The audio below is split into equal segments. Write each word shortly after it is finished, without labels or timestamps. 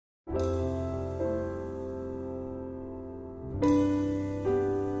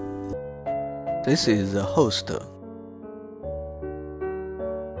This is the host.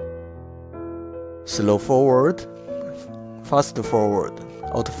 Slow forward, fast forward,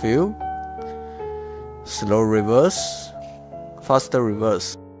 autofill, slow reverse, fast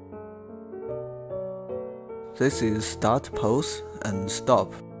reverse. This is start, pause, and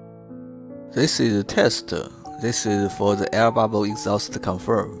stop. This is test. This is for the air bubble exhaust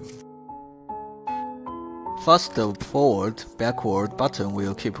confirm. Fast forward, backward button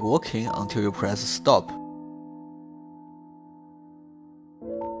will keep working until you press stop.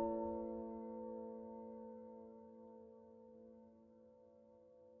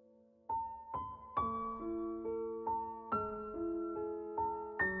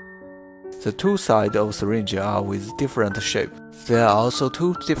 The two sides of the syringe are with different shape. There are also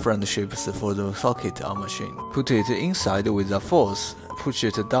two different shapes for the socket on machine. Put it inside with a force, push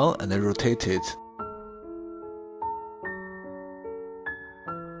it down and rotate it.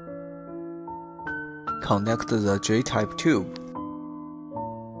 Connect the J-type tube.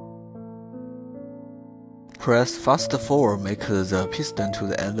 Press fast forward, make the piston to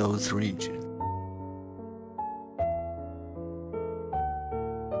the end of the syringe.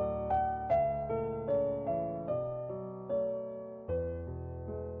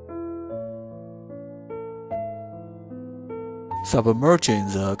 Submerging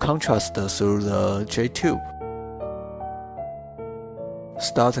the contrast through the J-tube.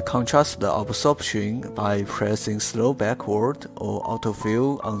 Start contrast absorption by pressing slow backward or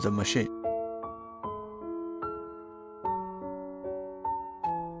autofill on the machine.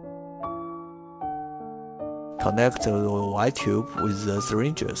 Connect the Y tube with the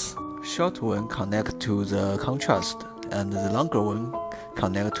syringes. Short one connect to the contrast, and the longer one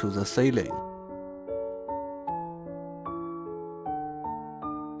connect to the saline.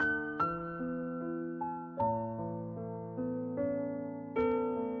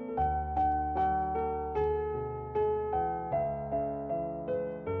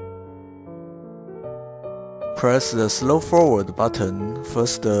 Press the slow forward button,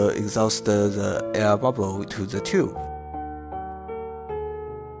 first exhaust the air bubble to the tube.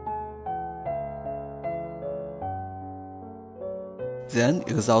 Then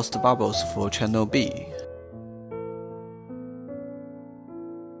exhaust bubbles for channel B.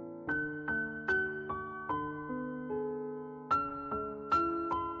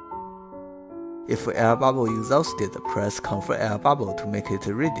 If air bubble exhausted, press Confirm air bubble to make it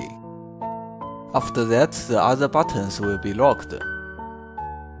ready. After that, the other buttons will be locked.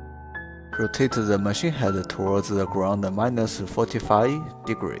 Rotate the machine head towards the ground -45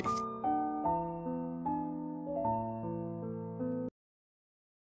 degrees.